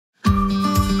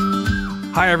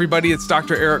Hi, everybody. It's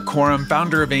Dr. Erik Korem,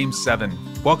 founder of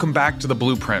AIM7. Welcome back to The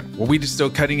Blueprint, where we distill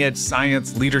cutting-edge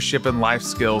science, leadership, and life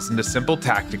skills into simple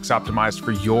tactics optimized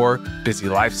for your busy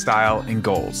lifestyle and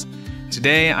goals.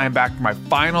 Today, I'm back for my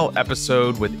final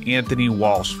episode with Anthony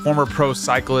Walsh, former pro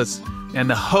cyclist and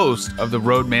the host of the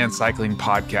Roadman Cycling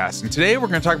podcast. And today, we're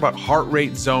going to talk about heart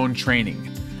rate zone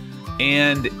training.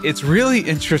 And it's really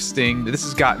interesting. This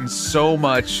has gotten so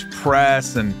much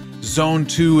press, and Zone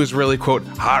 2 is really, quote,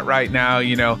 hot right now,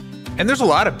 and there's a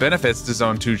lot of benefits to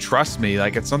Zone 2, trust me.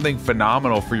 Like, it's something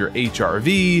phenomenal for your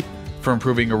HRV, for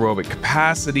improving aerobic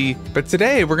capacity. But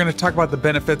today, we're going to talk about the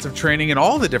benefits of training in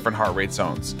all the different heart rate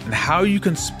zones and how you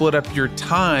can split up your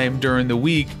time during the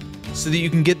week so that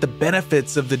you can get the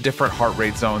benefits of the different heart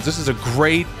rate zones. This is a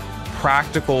great,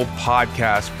 practical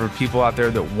podcast for people out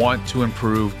there that want to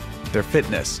improve their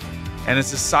fitness. And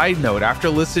as a side note, after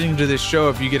listening to this show,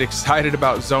 if you get excited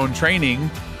about zone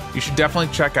training, you should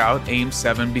definitely check out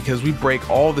AIM7 because we break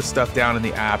all this stuff down in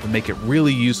the app and make it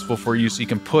really useful for you so you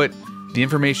can put the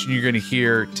information you're going to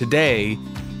hear today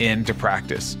into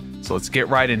practice. So let's get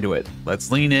right into it.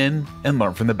 Let's lean in and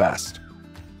learn from the best.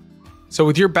 So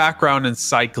with your background in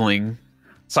cycling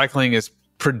is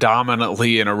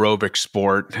predominantly an aerobic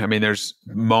sport. I mean, there's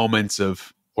moments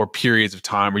or periods of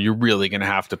time where you're really going to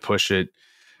have to push it.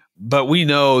 But we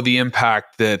know the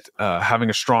impact that having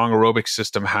a strong aerobic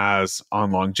system has on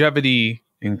longevity,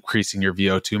 increasing your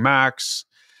VO2 max.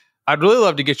 I'd really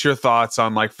love to get your thoughts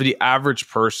on, like, for the average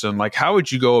person, like, how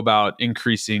would you go about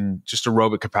increasing just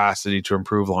aerobic capacity to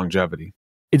improve longevity?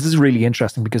 It is really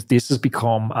interesting because this has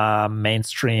become a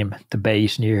mainstream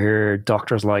debate, and you hear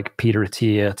doctors like Peter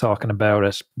Attia talking about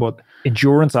it. But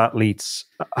endurance athletes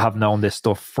have known this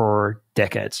stuff for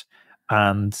decades.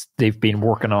 And they've been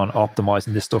working on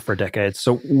optimizing this stuff for decades.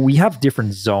 So we have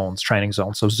different zones, training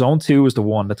zones. So Zone 2 is the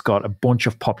one that's got a bunch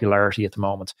of popularity at the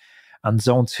moment. And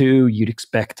Zone 2, you'd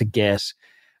expect to get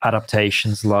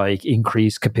adaptations like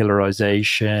increased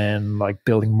capillarization, like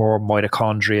building more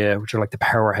mitochondria, which are like the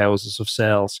powerhouses of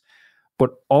cells.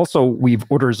 But also we've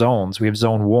other zones. We have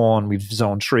Zone 1, we've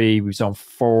Zone 3, we've Zone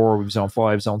 4, we've Zone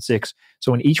 5, Zone 6.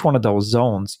 So in each one of those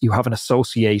zones, you have an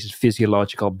associated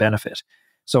physiological benefit.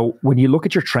 So when you look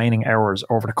at your training hours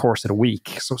over the course of the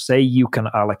week, so say you can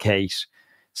allocate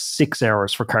 6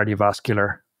 hours for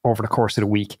cardiovascular over the course of the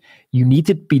week, you need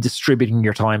to be distributing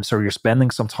your time so you're spending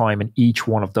some time in each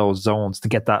one of those zones to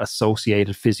get that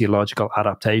associated physiological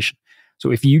adaptation.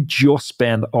 So if you just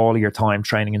spend all of your time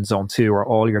training in Zone 2 or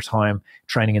all your time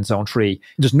training in Zone 3,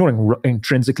 there's nothing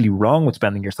intrinsically wrong with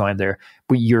spending your time there,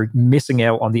 but you're missing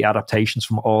out on the adaptations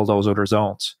from all those other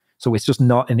zones. So it's just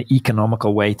not an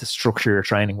economical way to structure your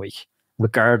training week,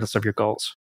 regardless of your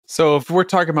goals. So if we're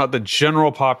talking about the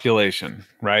general population,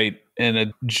 right? And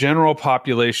a general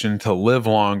population to live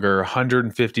longer,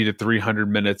 150 to 300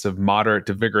 minutes of moderate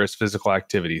to vigorous physical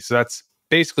activity. So that's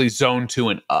basically Zone 2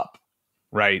 and up,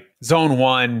 right? Zone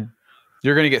 1,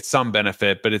 you're going to get some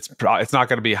benefit, but it's not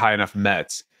going to be high enough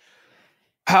METs.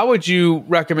 How would you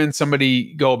recommend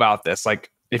somebody go about this? Like,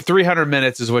 if 300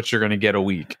 minutes is what you're going to get a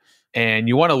week, and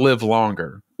you want to live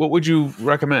longer, what would you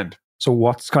recommend? So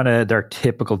what's kind of their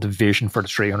typical division for the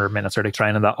 300 minutes? Are they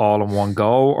training that all in one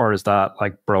go, or is that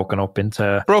like broken up?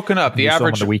 The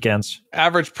average, the weekends?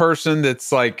 Average person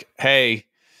that's like, hey,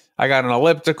 I got an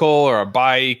elliptical or a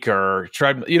bike or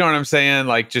treadmill. You know what I'm saying?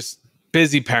 Like, just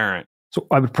busy parent. So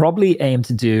I would probably aim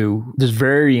to there's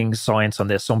varying science on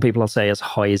this. Some people will say as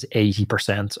high as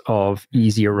 80% of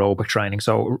easy aerobic training.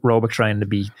 So aerobic training to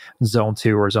be Zone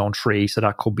 2 or Zone 3. So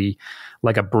that could be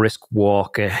like a brisk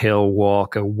walk, a hill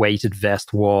walk, a weighted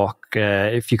vest walk.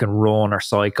 If you can run or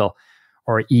cycle,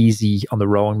 or easy on the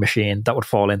rowing machine, that would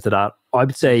fall into that. I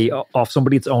would say of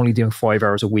somebody that's only doing 5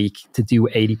 hours a week, to do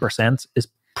 80% is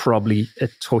probably a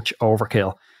touch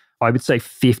overkill. I would say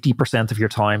 50% of your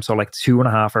time, so like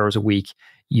 2.5 hours a week,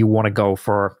 you want to go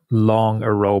for long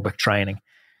aerobic training.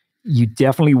 You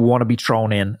definitely want to be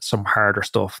thrown in some harder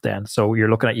stuff then. So you're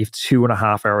looking at, you have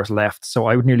 2.5 hours left. So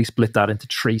I would nearly split that into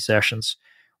 3 sessions,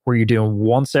 where you're doing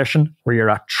one session where you're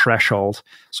at threshold.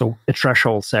 So a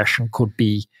threshold session could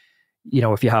be,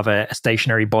 if you have a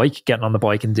stationary bike, getting on the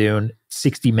bike and doing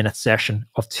 60-minute session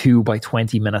of 2 by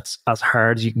 20 minutes, as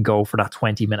hard as you can go for that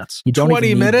 20 minutes. You don't 20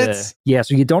 even need minutes?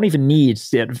 So you don't even need,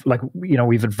 like,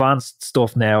 we've advanced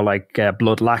stuff now, like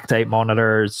blood lactate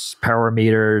monitors, power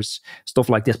meters, stuff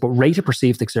like this. But rate of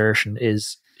perceived exertion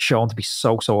is shown to be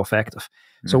so effective.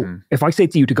 So if I say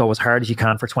to you to go as hard as you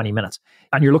can for 20 minutes,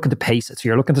 and you're looking to pace it, so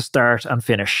you're looking to start and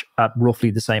finish at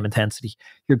roughly the same intensity,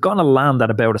 you're going to land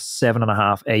at about a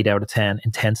 7.5, 8 out of 10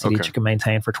 intensity that you can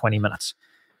maintain for 20 minutes.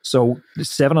 So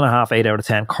 7.5, 8 out of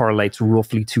 10 correlates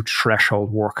roughly to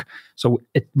threshold work. So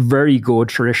a very good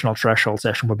traditional threshold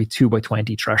session would be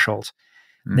 2x20 threshold.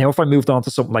 Now, if I moved on to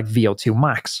something like VO2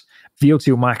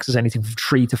 max is anything from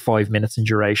 3 to 5 minutes in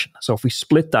duration. So if we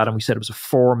split that and we said it was a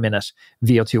 4-minute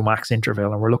VO2 max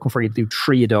interval, and we're looking for you to do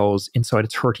 3 of those inside a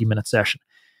 30-minute session.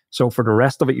 So for the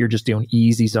rest of it, you're just doing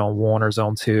easy zone 1 or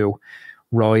zone 2,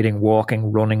 riding,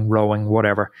 walking, running, rowing,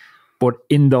 whatever. But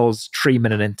in those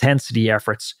 3-minute intensity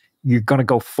efforts, you're going to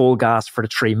go full gas for the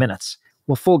 3 minutes.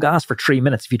 Well, full gas for 3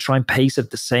 minutes, if you try and pace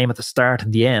it the same at the start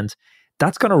and the end,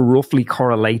 that's going to roughly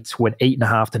correlate to an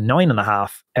 8.5 to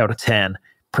 9.5 out of 10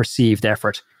 perceived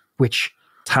effort, which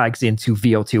tags into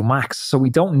VO2 max. So we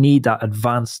don't need that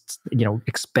advanced,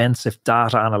 expensive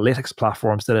data analytics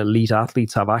platforms that elite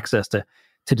athletes have access to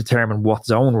determine what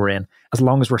zone we're in, as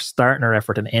long as we're starting our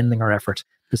effort and ending our effort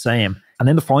the same. And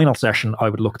then the final session I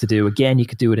would look to do, again, you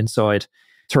could do it inside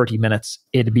 30 minutes.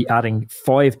 It'd be adding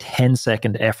 5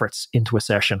 10-second efforts into a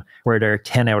session where they're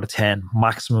 10 out of 10,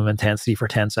 maximum intensity for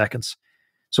 10 seconds.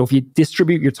 So if you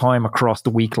distribute your time across the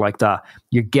week like that,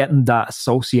 you're getting that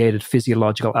associated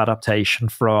physiological adaptation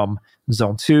from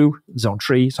zone 2, zone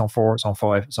 3, zone 4, zone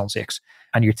 5, zone 6.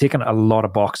 And you're ticking a lot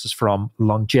of boxes from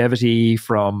longevity,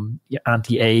 from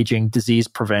anti-aging, disease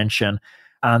prevention,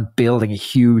 and building a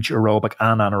huge aerobic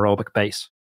and anaerobic base.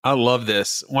 I love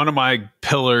this. One of my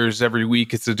pillars every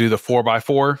week is to do the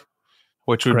 4x4,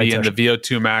 which would be in the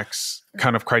VO2 max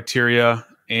kind of criteria.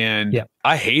 And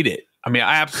I hate it. I mean,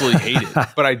 I absolutely hate it,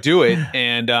 but I do it.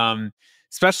 And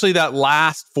especially that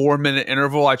last 4-minute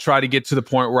interval, I try to get to the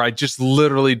point where I just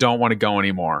literally don't want to go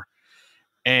anymore.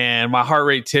 And my heart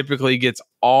rate typically gets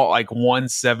all like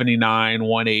 179,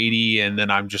 180, and then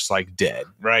I'm just like dead,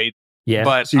 right? Yeah,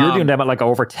 but so you're doing them at like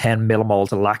over 10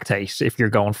 millimoles of lactate if you're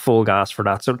going full gas for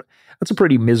that. So that's a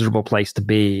pretty miserable place to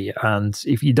be. And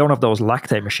if you don't have those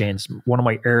lactate machines, one of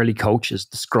my early coaches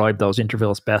described those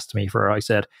intervals best to me. I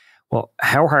said, well,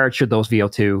 how hard should those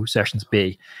VO2 sessions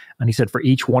be? And he said, for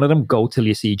each one of them, go till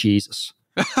you see Jesus.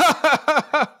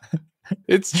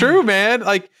 It's true, man.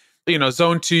 Like,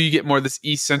 zone 2, you get more of this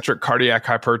eccentric cardiac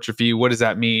hypertrophy. What does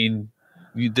that mean?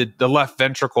 The left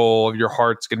ventricle of your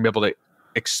heart's going to be able to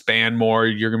expand more.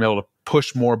 You're going to be able to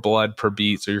push more blood per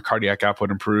beat, so your cardiac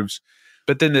output improves.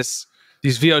 But then these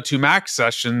VO2 max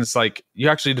sessions, like you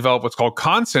actually develop what's called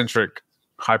concentric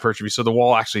hypertrophy. So the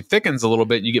wall actually thickens a little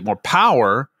bit. You get more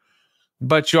power,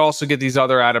 but you also get these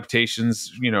other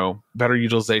adaptations, better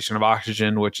utilization of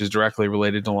oxygen, which is directly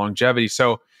related to longevity.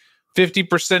 So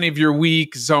 50% of your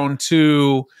week, zone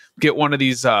 2, get one of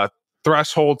these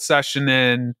threshold session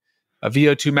in, a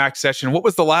VO2 max session. What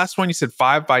was the last one? You said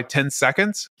 5 by 10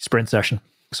 seconds? Sprint session.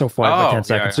 So 5 by 10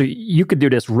 seconds. So you could do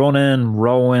this running,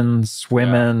 rowing,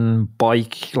 swimming,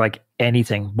 bike, like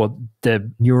anything. But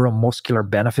the neuromuscular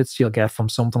benefits you'll get from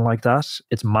something like that,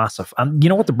 it's massive. And you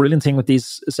know what the brilliant thing with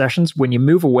these sessions? When you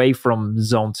move away from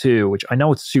zone 2, which I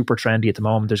know it's super trendy at the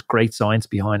moment, there's great science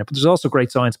behind it, but there's also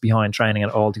great science behind training at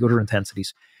all the other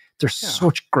intensities. There's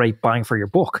such great bang for your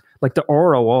buck. Like the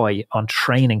ROI on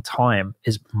training time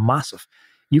is massive.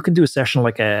 You can do a session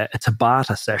like a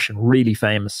Tabata session, really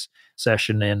famous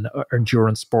session in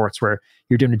endurance sports, where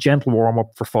you're doing a gentle warm-up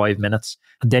for 5 minutes,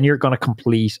 and then you're going to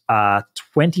complete a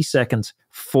 20-second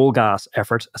full gas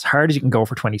effort, as hard as you can go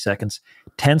for 20 seconds,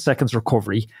 10 seconds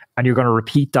recovery, and you're going to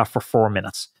repeat that for 4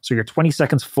 minutes. So you're 20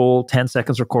 seconds full, 10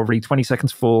 seconds recovery, 20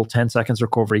 seconds full, 10 seconds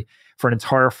recovery for an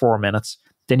entire 4 minutes.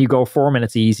 Then you go 4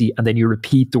 minutes easy, and then you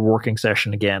repeat the working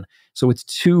session again. So it's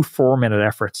 2 4-minute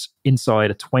efforts inside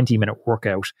a 20-minute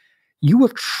workout. You will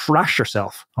trash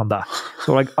yourself on that.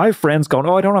 So like I have friends going,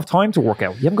 I don't have time to work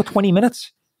out. You haven't got 20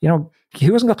 minutes?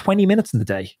 Who hasn't got 20 minutes in the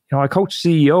day? I coach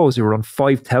CEOs who run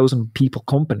 5,000 people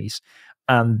companies,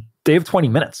 and they have 20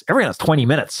 minutes. Everyone has 20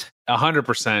 minutes.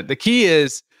 100%. The key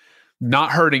is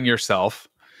not hurting yourself.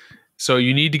 So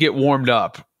you need to get warmed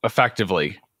up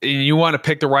effectively. And you want to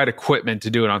pick the right equipment to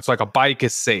do it on. So like a bike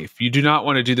is safe. You do not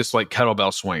want to do this like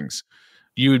kettlebell swings.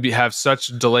 You would have such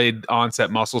delayed onset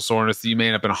muscle soreness that you may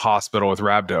end up in a hospital with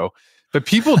rhabdo. But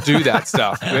people do that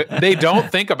stuff. They don't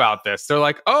think about this. They're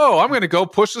like, I'm going to go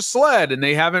push a sled, and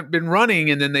they haven't been running,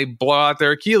 and then they blow out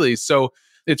their Achilles. So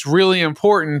it's really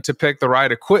important to pick the right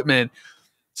equipment.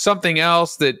 Something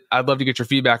else that I'd love to get your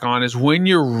feedback on is when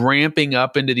you're ramping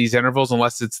up into these intervals,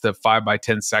 unless it's the 5 by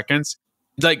 10 seconds,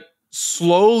 like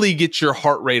slowly get your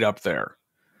heart rate up there.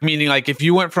 Meaning like if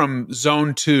you went from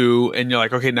zone 2 and you're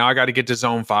like, okay, now I got to get to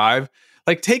zone 5,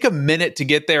 like take a minute to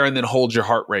get there and then hold your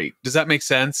heart rate. Does that make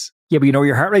sense? Yeah, but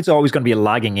your heart rate's always going to be a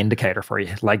lagging indicator for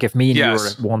you. Like if me and you were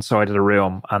at one side of the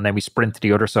room and then we sprint to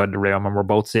the other side of the room and we're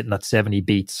both sitting at 70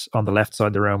 beats on the left side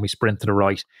of the room, we sprint to the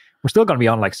right, we're still going to be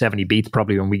on like 70 beats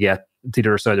probably when we get to the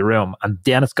other side of the room. And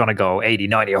then it's going to go 80,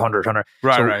 90, 100, 100.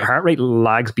 Right, so right. Heart rate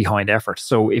lags behind effort.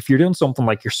 So if you're doing something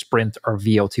like your sprint or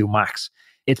VO2 max,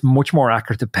 it's much more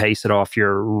accurate to pace it off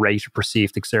your rate of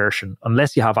perceived exertion,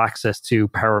 unless you have access to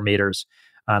power meters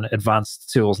and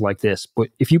advanced tools like this. But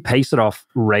if you pace it off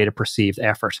rate of perceived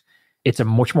effort, it's a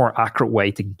much more accurate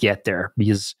way to get there.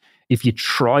 Because if you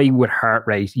try with heart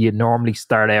rate, you normally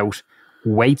start out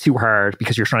way too hard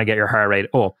because you're trying to get your heart rate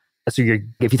up. So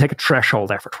if you take a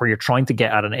threshold effort where you're trying to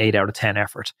get at an 8 out of 10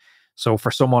 effort, so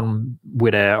for someone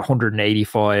with a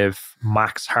 185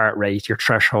 max heart rate, your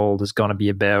threshold is going to be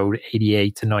about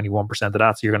 88 to 91% of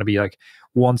that. So you're going to be like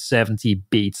 170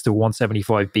 beats to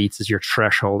 175 beats is your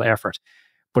threshold effort.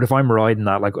 But if I'm riding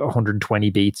at like 120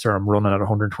 beats or I'm running at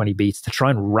 120 beats, to try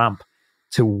and ramp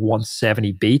to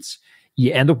 170 beats,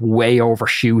 you end up way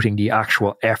overshooting the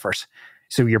actual effort.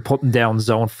 So you're putting down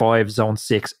zone 5, zone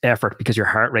 6 effort because your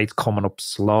heart rate's coming up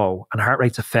slow. And heart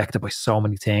rate's affected by so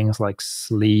many things like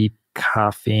sleep,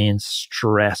 caffeine,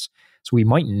 stress. So we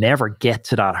might never get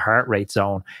to that heart rate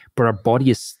zone, but our body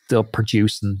is still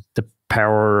producing the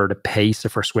power or the pace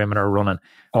if we're swimming or running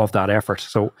of that effort.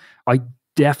 So I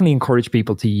definitely encourage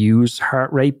people to use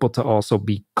heart rate, but to also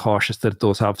be cautious that it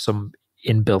does have some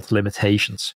inbuilt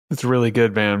limitations. That's really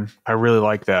good, man. I really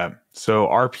like that. So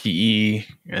RPE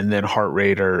and then heart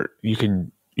rate you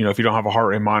can, if you don't have a heart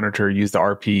rate monitor, use the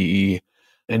RPE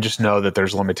and just know that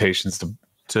there's limitations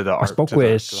to the I spoke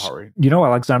with, the heart rate.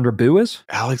 Alexander Boo is?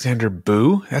 Alexander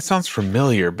Boo? That sounds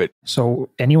familiar, but... So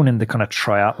anyone in the kind of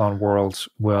triathlon world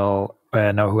will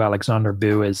know who Alexander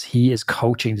Boo is. He is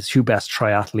coaching the 2 best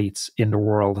triathletes in the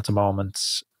world at the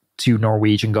moment, 2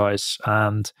 Norwegian guys.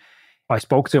 And I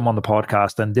spoke to him on the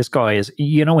podcast, and this guy is,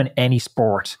 in any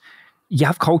sport, you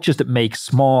have coaches that make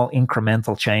small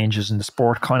incremental changes in the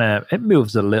sport. It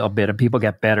moves a little bit and people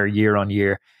get better year on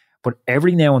year. But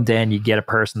every now and then you get a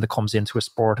person that comes into a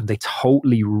sport and they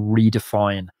totally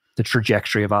redefine the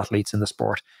trajectory of athletes in the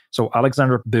sport. So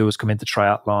Alexander Boo has come into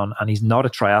triathlon, and he's not a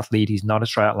triathlete. He's not a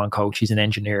triathlon coach. He's an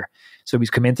engineer. So he's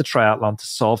come into triathlon to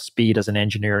solve speed as an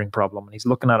engineering problem. And he's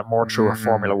looking at it more through a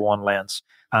Formula One lens.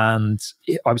 And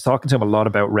I was talking to him a lot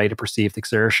about rate of perceived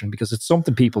exertion, because it's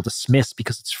something people dismiss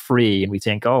because it's free. And we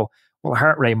think, a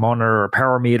heart rate monitor or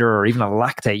power meter or even a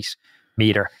lactate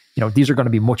meter, these are going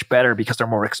to be much better because they're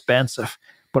more expensive.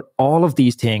 But all of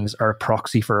these things are a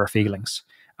proxy for our feelings.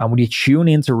 And when you tune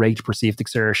into rate of perceived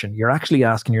exertion, you're actually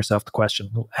asking yourself the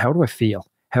question, how do I feel?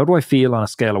 How do I feel on a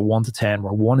scale of 1 to 10,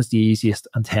 where 1 is the easiest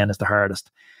and 10 is the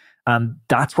hardest? And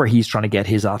that's where he's trying to get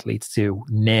his athletes to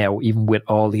now, even with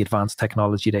all the advanced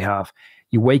technology they have.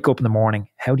 You wake up in the morning,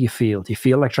 how do you feel? Do you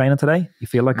feel like training today? Do you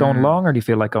feel like going long, or do you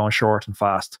feel like going short and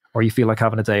fast? Or you feel like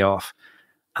having a day off?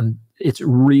 And it's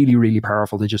really, really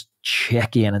powerful to just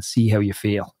check in and see how you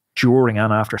feel during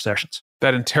and after sessions.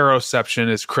 That interoception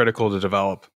is critical to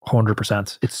develop.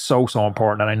 100%. It's so, so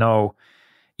important. And I know,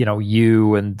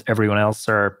 you and everyone else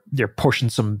they're pushing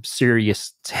some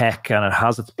serious tech, and it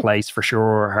has its place for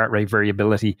sure, heart rate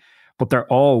variability, but they're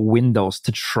all windows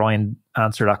to try and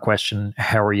answer that question,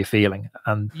 how are you feeling?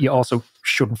 And you also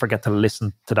shouldn't forget to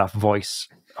listen to that voice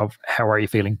of how are you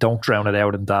feeling? Don't drown it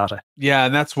out in data. Yeah,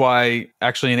 and that's why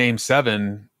actually in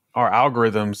AIM-7, our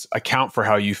algorithms account for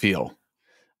how you feel,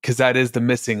 because that is the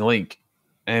missing link.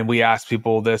 And we ask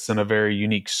people this in a very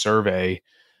unique survey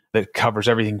that covers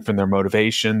everything from their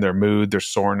motivation, their mood, their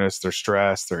soreness, their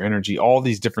stress, their energy, all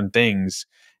these different things.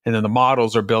 And then the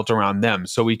models are built around them,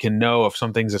 so we can know if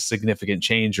something's a significant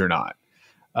change or not.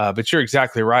 But you're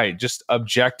exactly right. Just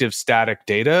objective static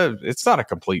data, it's not a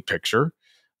complete picture.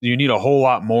 You need a whole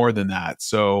lot more than that.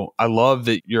 So I love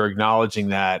that you're acknowledging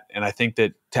that. And I think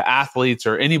that to athletes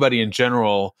or anybody in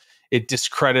general, it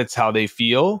discredits how they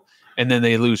feel, and then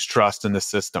they lose trust in the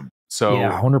system. So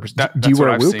yeah, 100%. Do you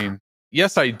wear a Whoop?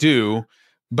 Yes, I do,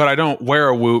 but I don't wear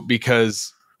a Whoop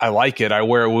because I like it. I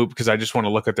wear a Whoop because I just want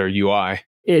to look at their UI.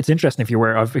 It's interesting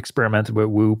I've experimented with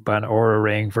Whoop and Oura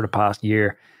Ring for the past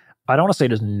year. I don't want to say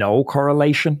there's no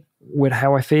correlation with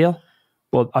how I feel,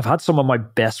 but I've had some of my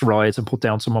best rides and put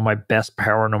down some of my best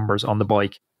power numbers on the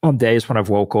bike on days when I've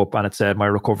woke up and it said my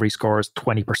recovery score is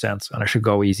 20% and I should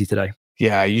go easy today.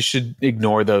 Yeah, you should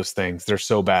ignore those things. They're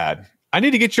so bad. I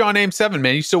need to get you on AIM-7,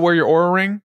 man. You still wear your Oura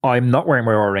Ring? I'm not wearing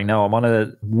my Oura Ring. No, I'm on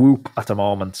a Whoop at the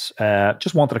moment.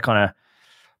 Just wanted to kind of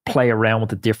play around with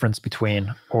the difference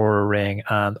between Oura Ring,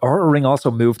 and Oura Ring also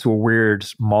moved to a weird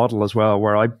model as well,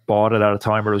 where I bought it at a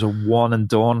time where it was a one and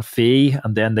done fee,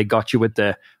 and then they got you with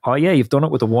the, oh yeah, you've done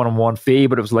it with a 1-on-1 fee,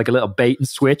 but it was like a little bait and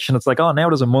switch, and it's like, oh, now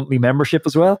there's a monthly membership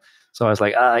as well. So I was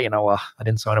like, you know what, I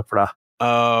didn't sign up for that.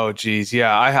 Oh geez,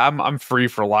 yeah, I'm free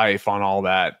for life on all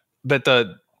that. But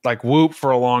like Whoop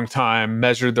for a long time,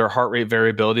 measured their heart rate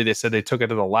variability. They said they took it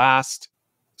to the last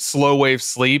slow wave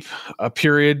sleep, a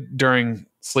period during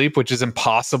sleep, which is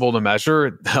impossible to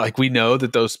measure. Like we know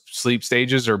that those sleep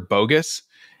stages are bogus.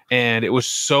 And it was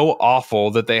so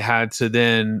awful that they had to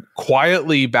then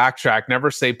quietly backtrack, never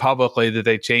say publicly that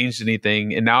they changed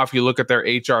anything. And now if you look at their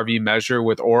HRV measure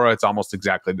with Aura, it's almost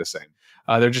exactly the same.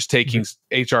 They're just taking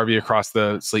HRV across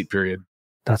the sleep period.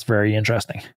 That's very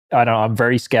interesting. I don't know. I'm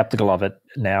very skeptical of it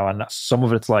now. And some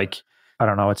of it's like, I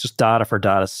don't know, it's just data for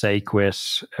data's sake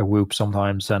with a Whoop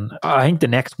sometimes. And I think the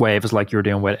next wave is like you're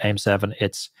doing with AIM-7.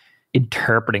 It's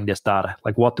interpreting this data.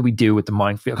 Like, what do we do with the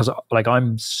mind field? Because like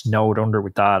I'm snowed under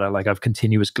with data. Like I've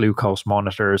continuous glucose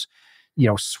monitors,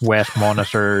 sweat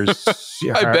monitors.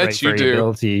 I bet you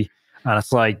do. And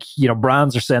it's like,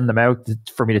 brands are sending them out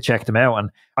for me to check them out. And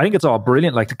I think it's all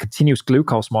brilliant. Like the continuous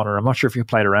glucose monitor. I'm not sure if you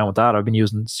played around with that. I've been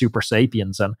using Super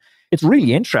Sapiens and it's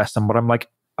really interesting, but I'm like,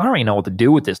 I don't really know what to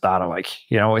do with this data. Like,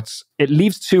 it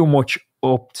leaves too much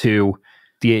up to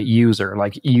the user.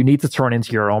 Like you need to turn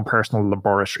into your own personal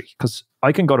laboratory, because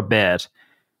I can go to bed,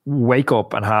 wake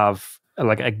up and have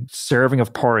like a serving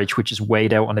of porridge, which is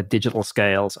weighed out on the digital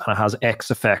scales and it has X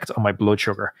effect on my blood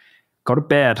sugar. Go to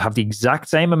bed, have the exact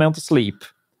same amount of sleep,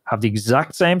 have the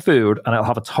exact same food, and it'll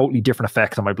have a totally different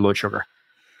effect on my blood sugar.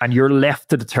 And you're left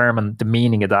to determine the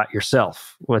meaning of that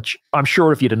yourself, which I'm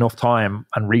sure if you had enough time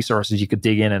and resources, you could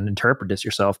dig in and interpret this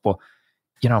yourself. But,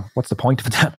 what's the point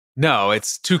of that? No,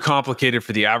 it's too complicated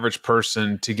for the average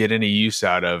person to get any use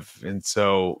out of. And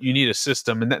so you need a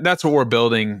system. And that's what we're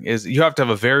building is you have to have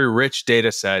a very rich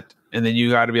data set. And then you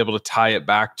got to be able to tie it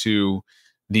back to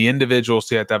the individual.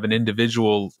 So you have to have an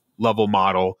individual level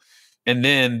model. And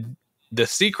then the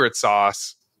secret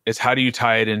sauce is how do you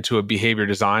tie it into a behavior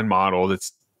design model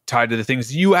that's tied to the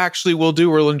things you actually will do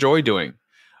or will enjoy doing.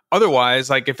 Otherwise,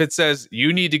 like if it says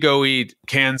you need to go eat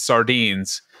canned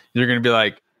sardines, you're going to be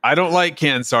like, I don't like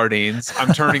canned sardines.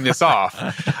 I'm turning this off.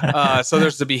 So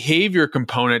there's the behavior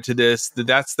component to this.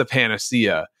 That's the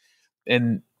panacea.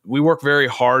 And we work very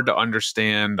hard to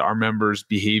understand our members'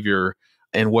 behavior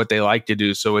and what they like to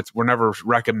do. So we're never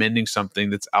recommending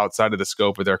something that's outside of the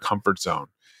scope of their comfort zone.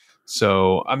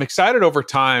 So I'm excited over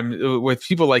time with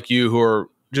people like you who are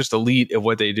just elite at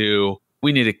what they do.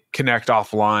 We need to connect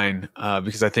offline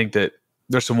because I think that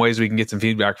there's some ways we can get some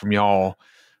feedback from y'all.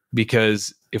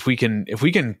 Because if we can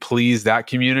please that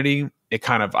community,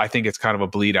 I think it's kind of a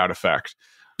bleed out effect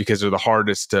because they're the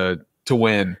hardest to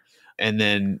win. And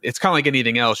then it's kind of like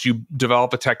anything else. You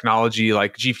develop a technology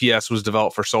like GPS was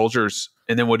developed for soldiers.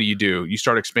 And then what do? You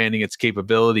start expanding its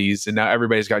capabilities. And now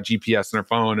everybody's got GPS on their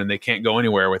phone and they can't go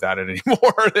anywhere without it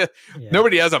anymore. Yeah.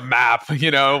 Nobody has a map,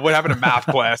 what happened to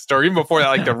MapQuest or even before that,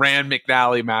 like the Rand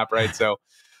McNally map, right? So,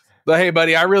 but hey,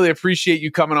 buddy, I really appreciate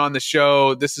you coming on the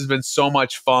show. This has been so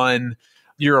much fun.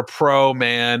 You're a pro,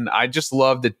 man. I just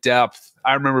love the depth.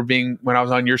 I remember when I was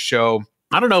on your show,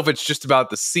 I don't know if it's just about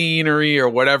the scenery or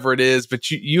whatever it is, but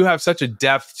you have such a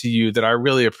depth to you that I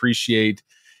really appreciate.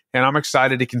 And I'm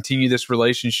excited to continue this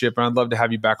relationship. And I'd love to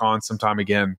have you back on sometime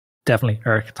again. Definitely,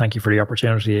 Erik. Thank you for the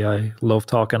opportunity. I love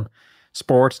talking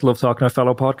sports, love talking to a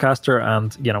fellow podcaster.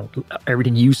 And,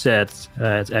 everything you said,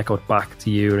 it's echoed back to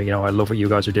you. I love what you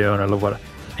guys are doing. I love what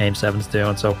AIM-7's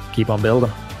doing. So keep on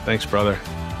building. Thanks, brother.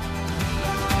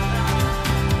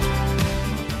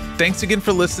 Thanks again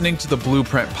for listening to the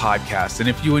Blueprint Podcast. And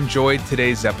if you enjoyed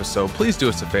today's episode, please do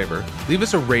us a favor. Leave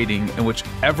us a rating in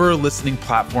whichever listening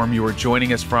platform you are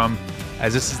joining us from,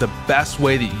 as this is the best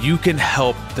way that you can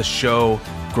help the show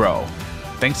grow.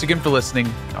 Thanks again for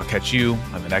listening. I'll catch you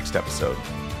on the next episode.